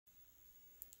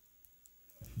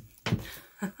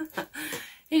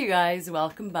Hey you guys,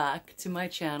 welcome back to my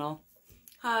channel.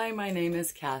 Hi, my name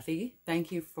is Kathy.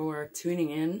 Thank you for tuning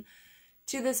in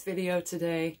to this video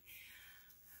today.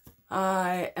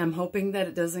 I am hoping that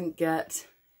it doesn't get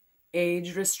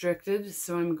age restricted,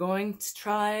 so I'm going to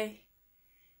try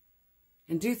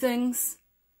and do things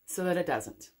so that it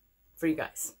doesn't for you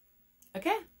guys.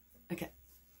 Okay? Okay.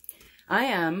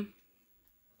 I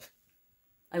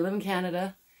live in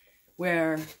Canada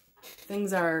where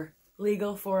things are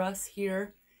legal for us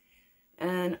here,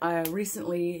 and I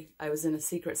was in a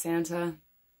Secret Santa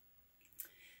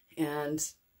and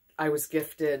I was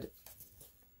gifted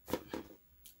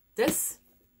this,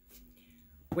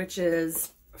 which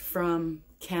is from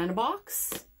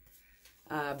Cannabox.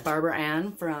 Barbara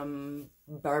Ann from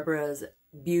Barbara's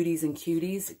Beauties and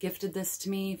Cuties gifted this to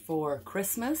me for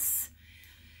Christmas.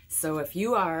 So if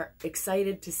you are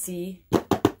excited to see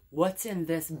what's in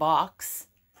this box,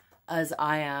 as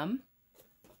I am,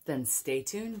 then stay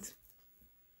tuned,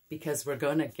 because we're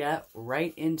going to get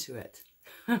right into it.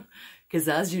 Because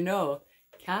as you know,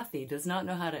 Kathy does not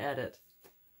know how to edit.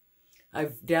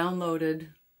 I've downloaded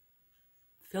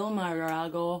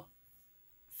Filmarago,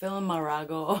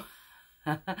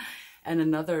 and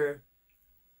another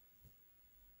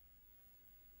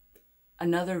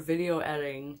video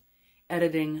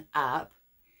editing app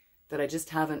that I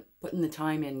just haven't put in the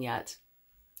time in yet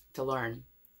to learn.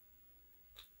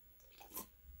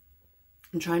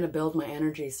 I'm trying to build my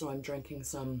energy, so I'm drinking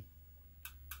some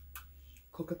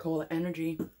Coca-Cola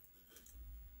Energy.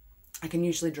 I can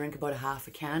usually drink about half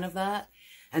a can of that,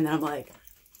 and then I'm like,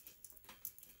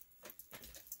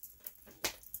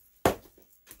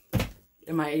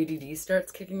 and my ADD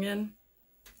starts kicking in,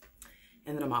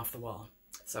 and then I'm off the wall.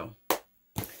 So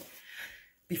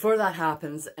before that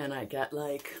happens and I get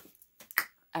like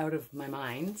out of my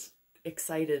mind,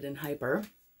 excited and hyper,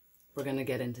 we're gonna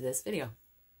get into this video.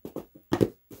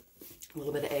 A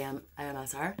little bit of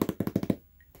AMSR.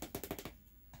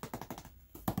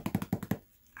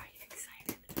 Are you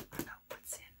excited about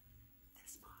what's in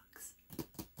this box?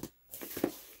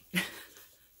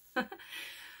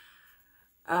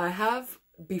 I have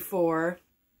before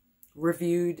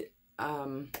reviewed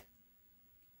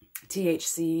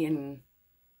THC and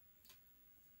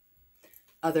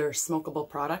other smokable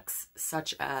products,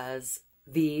 such as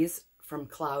these from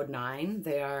Cloud9.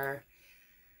 They are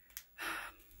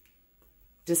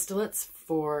distillates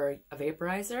for a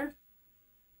vaporizer,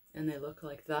 and they look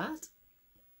like that.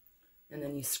 And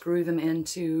then you screw them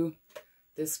into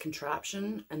this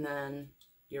contraption, and then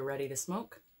you're ready to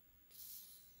smoke.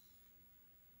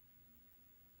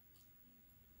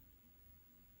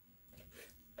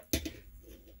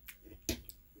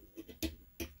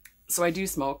 So I do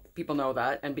smoke, people know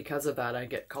that, and because of that I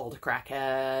get called a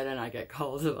crackhead, and I get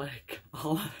called like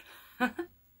all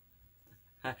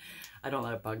I don't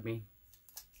let it bug me.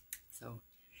 So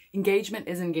engagement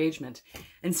is engagement.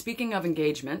 And speaking of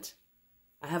engagement,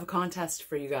 I have a contest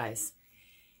for you guys.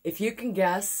 If you can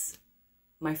guess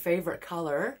my favorite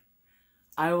color,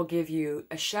 I will give you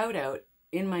a shout out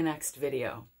in my next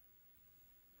video.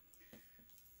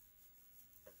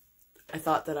 I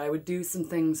thought that I would do some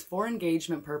things for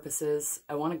engagement purposes.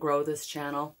 I want to grow this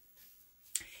channel,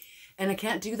 and I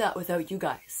can't do that without you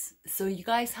guys. So you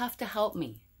guys have to help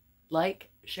me. Like,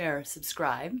 share,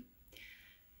 subscribe,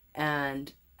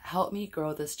 and help me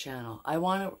grow this channel. I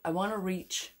want to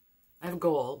reach, I have a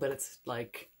goal, but it's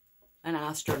like an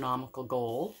astronomical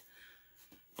goal,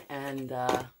 and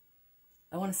I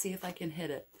want to see if I can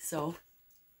hit it. So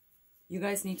you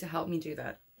guys need to help me do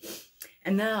that.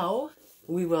 And now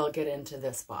we will get into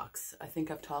this box. I think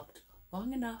I've talked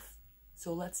long enough,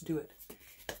 so let's do it.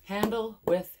 Handle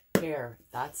with care.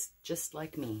 That's just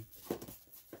like me.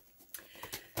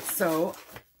 So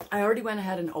I already went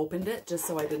ahead and opened it just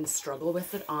so I didn't struggle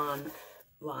with it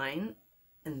online.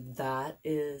 And that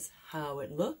is how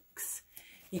it looks.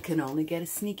 You can only get a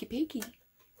sneaky peeky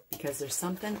because there's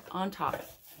something on top.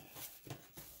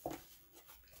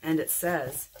 And it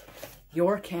says,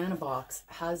 your Cannabox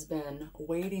has been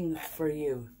waiting for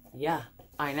you. Yeah,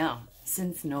 I know.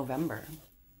 Since November,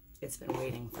 it's been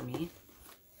waiting for me.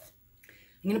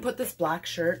 I'm going to put this black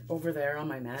shirt over there on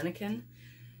my mannequin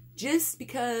just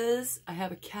because I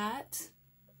have a cat,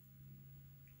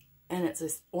 and it's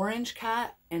this orange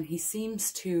cat, and he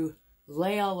seems to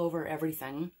lay all over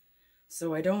everything,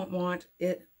 so I don't want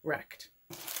it wrecked.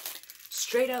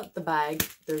 Straight out the bag,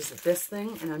 there's this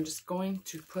thing, and I'm just going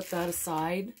to put that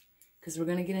aside because we're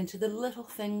going to get into the little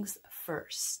things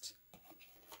first.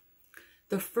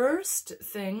 The first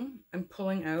thing I'm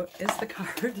pulling out is the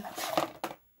card.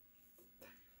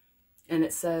 And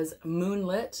it says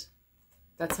Moonlit,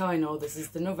 That's how I know this is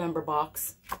the November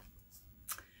box,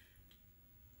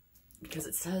 because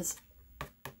it says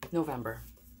November.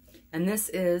 And this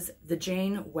is the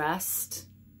Jane West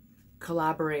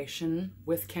collaboration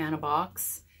with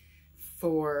Cannabox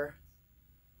for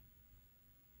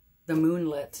the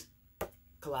Moonlit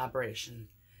collaboration.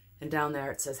 And down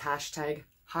there it says hashtag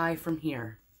hi from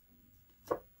here.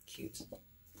 Cute.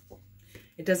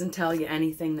 It doesn't tell you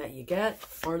anything that you get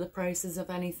or the prices of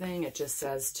anything. It just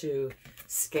says to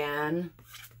scan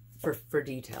for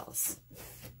details.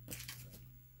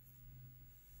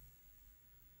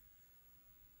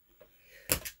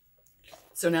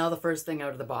 So now the first thing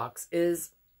out of the box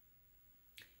is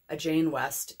a Jane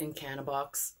West in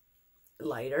Cannabox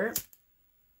lighter.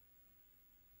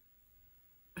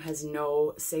 It has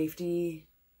no safety,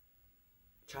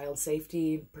 child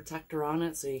safety protector on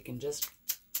it, so you can just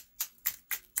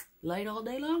light all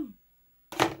day long.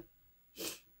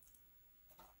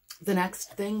 The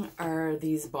next thing are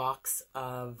these box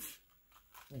of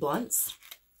blunts.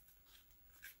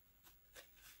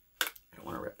 I don't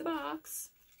want to rip the box.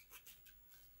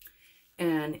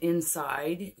 And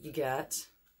inside you get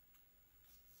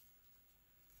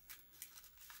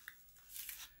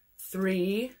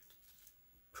 3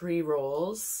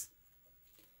 pre-rolls,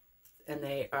 and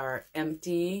they are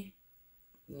empty.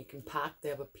 And you can pack, they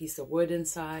have a piece of wood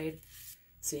inside,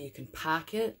 so you can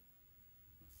pack it.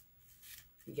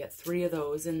 You get 3 of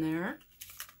those in there.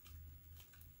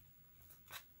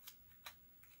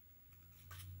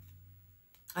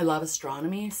 I love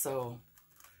astronomy, so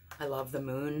I love the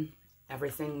moon,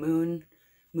 everything moon,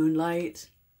 moonlight,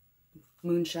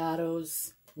 moon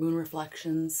shadows, moon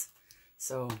reflections.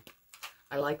 So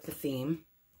I like the theme.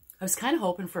 I was kind of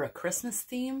hoping for a Christmas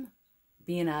theme,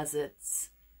 being as it's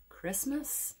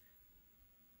Christmas,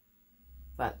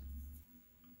 but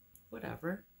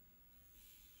whatever.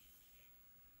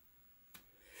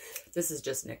 This is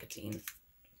just nicotine.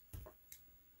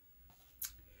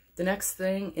 The next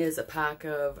thing is a pack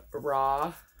of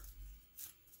raw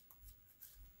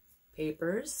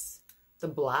papers, the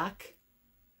black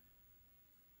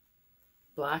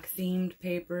themed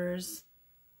papers,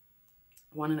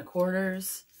 1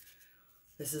 1/4.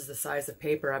 This is the size of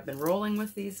paper I've been rolling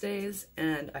with these days,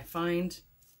 and I find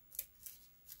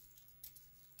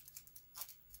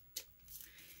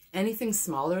anything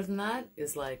smaller than that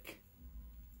is like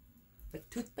a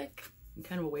toothpick and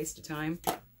kind of a waste of time.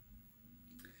 A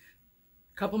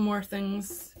couple more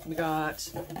things. We got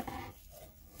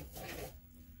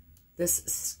this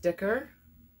sticker,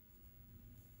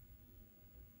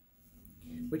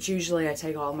 which usually I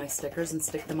take all my stickers and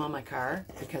stick them on my car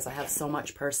because I have so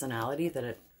much personality that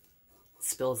it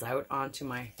spills out onto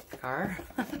my car.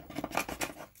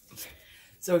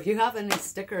 So if you have any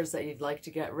stickers that you'd like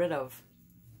to get rid of,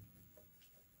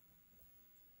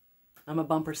 I'm a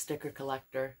bumper sticker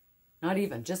collector. Not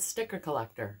even, just sticker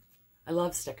collector. I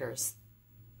love stickers.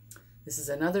 This is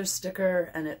another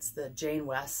sticker, and it's the Jane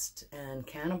West and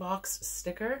Cannabox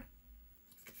sticker.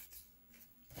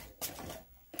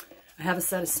 I have a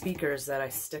set of speakers that I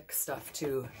stick stuff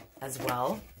to as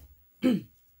well.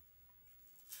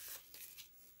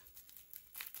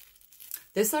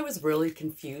 This I was really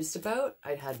confused about.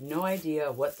 I had no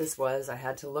idea what this was. I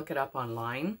had to look it up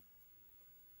online.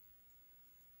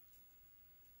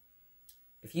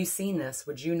 If you've seen this,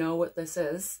 would you know what this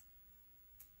is?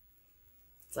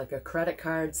 It's like a credit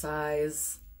card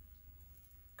size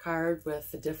card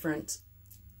with a different,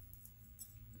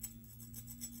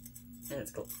 and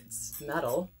it's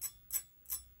metal.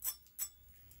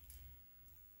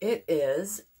 It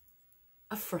is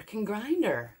a frickin'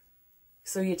 grinder.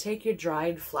 So you take your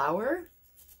dried flour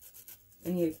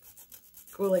and you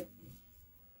go like,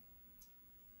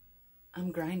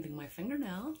 I'm grinding my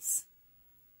fingernails.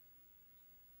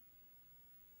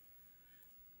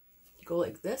 You go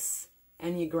like this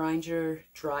and you grind your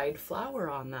dried flour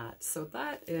on that. So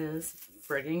that is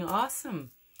frigging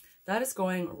awesome. That is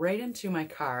going right into my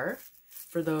car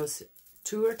for those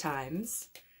tour times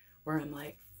where I'm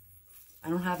like, I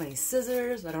don't have any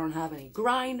scissors, I don't have any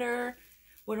grinder.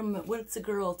 What's a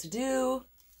girl to do?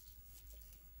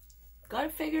 Gotta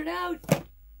figure it out.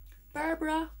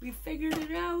 Barbara, we figured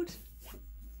it out.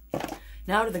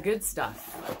 Now to the good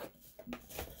stuff.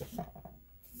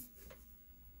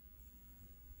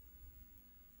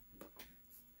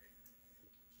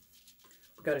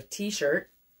 We got a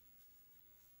t-shirt.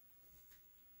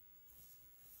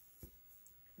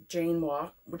 Jane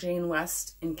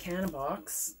West in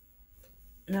Cannabox.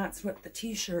 And that's what the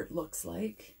t-shirt looks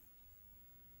like.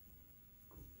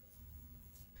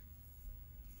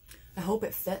 I hope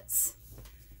it fits.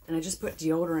 And I just put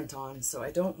deodorant on, so I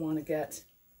don't want to get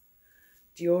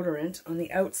deodorant on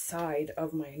the outside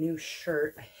of my new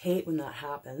shirt. I hate when that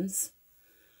happens.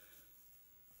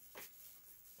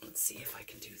 Let's see if I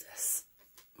can do this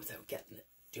without getting the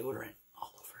deodorant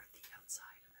all over the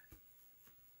outside of it.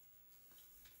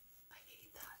 I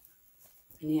hate that.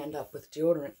 And you end up with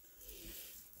deodorant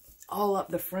all up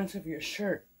the front of your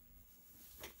shirt.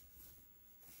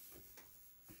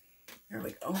 There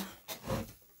we go.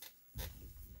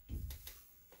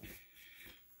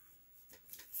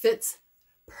 Fits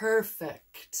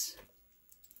perfect.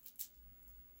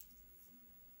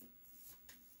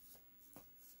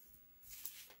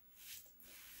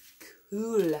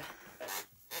 Cool.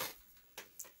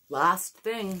 Last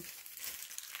thing.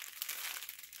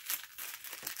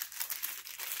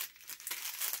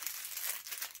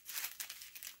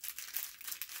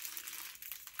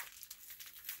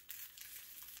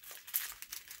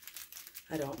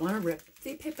 I don't want to rip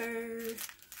the paper.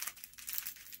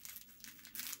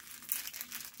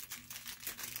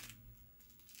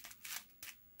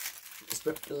 Just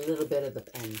ripped a little bit of the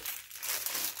end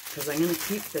because I'm going to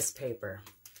keep this paper.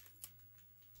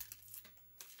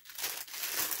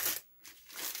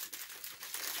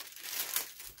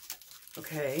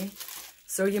 Okay,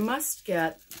 so you must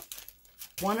get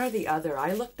one or the other.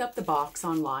 I looked up the box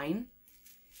online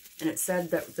and it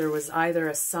said that there was either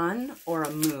a sun or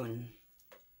a moon.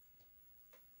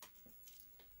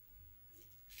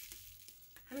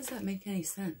 How does that make any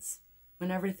sense when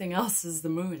everything else is the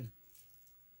moon?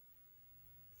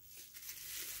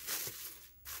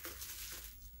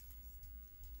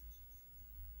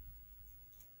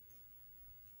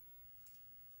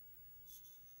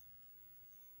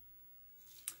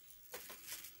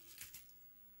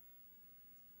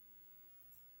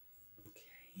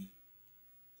 Okay.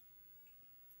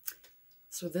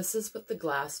 So this is what the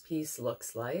glass piece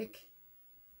looks like.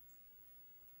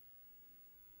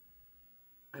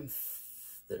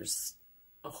 There's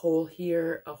a hole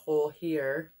here,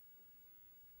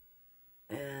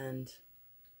 and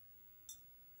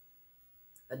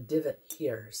a divot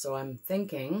here. So I'm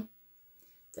thinking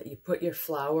that you put your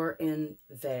flower in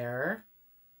there.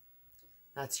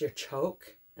 That's your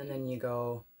choke, and then you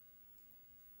go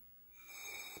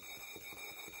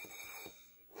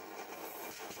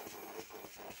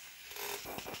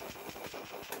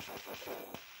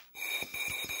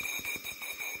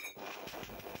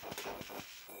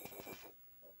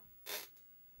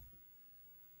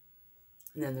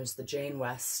and then there's the Jane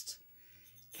West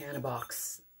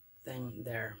Cannabox thing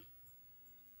there.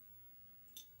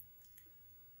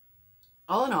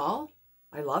 All in all,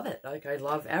 I love it. Like, I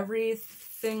love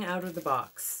everything out of the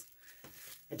box.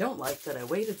 I don't like that I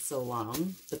waited so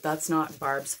long, but that's not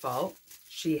Barb's fault.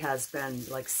 She has been,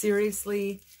 like,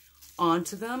 seriously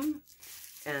onto them.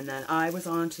 And then I was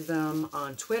onto them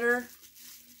on Twitter.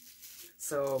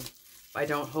 So I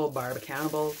don't hold Barb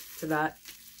accountable to that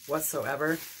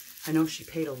whatsoever. I know she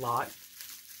paid a lot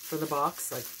for the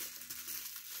box, like,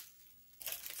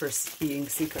 for being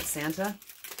Secret Santa.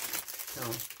 So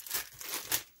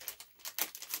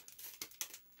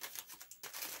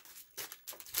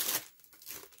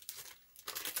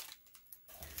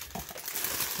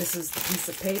this is the piece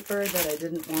of paper that I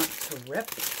didn't want to rip.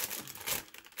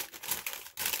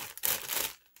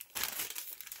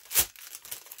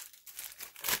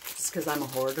 Just because I'm a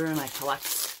hoarder and I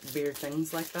collect weird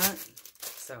things like that.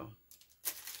 So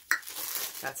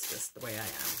that's just the way I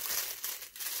am.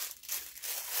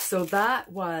 So that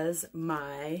was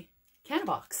my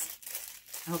Cannabox.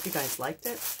 I hope you guys liked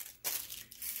it.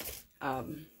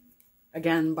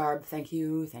 Again, Barb, thank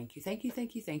you, thank you, thank you,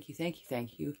 thank you, thank you, thank you,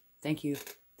 thank you, thank you,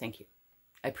 thank you.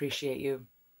 I appreciate you.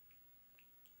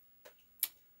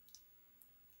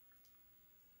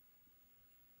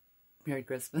 Merry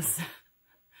Christmas.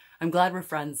 I'm glad we're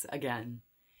friends again,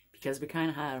 because we kind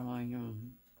of had a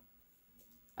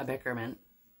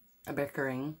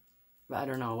bickering, but I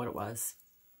don't know what it was.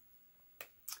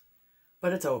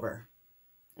 But it's over,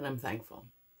 and I'm thankful.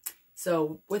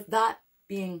 So with that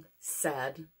being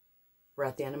said, we're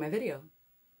at the end of my video.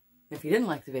 If you didn't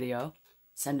like the video,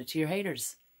 send it to your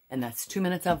haters. And that's 2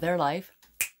 minutes of their life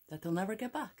that they'll never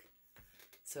get back.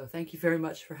 So thank you very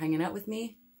much for hanging out with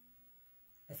me.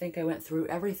 I think I went through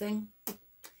everything.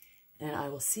 And I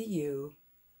will see you,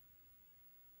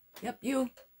 yep,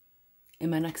 you, in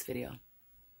my next video.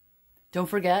 Don't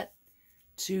forget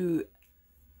to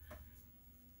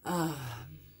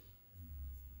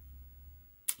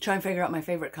try and figure out my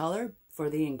favorite color for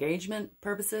the engagement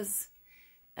purposes.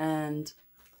 And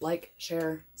like,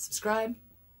 share, subscribe.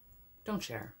 Don't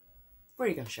share. Where are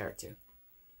you going to share it to?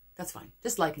 That's fine.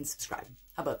 Just like and subscribe.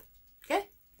 How about that? Okay?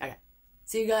 Okay.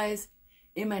 See you guys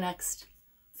in my next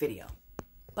video.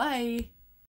 Bye.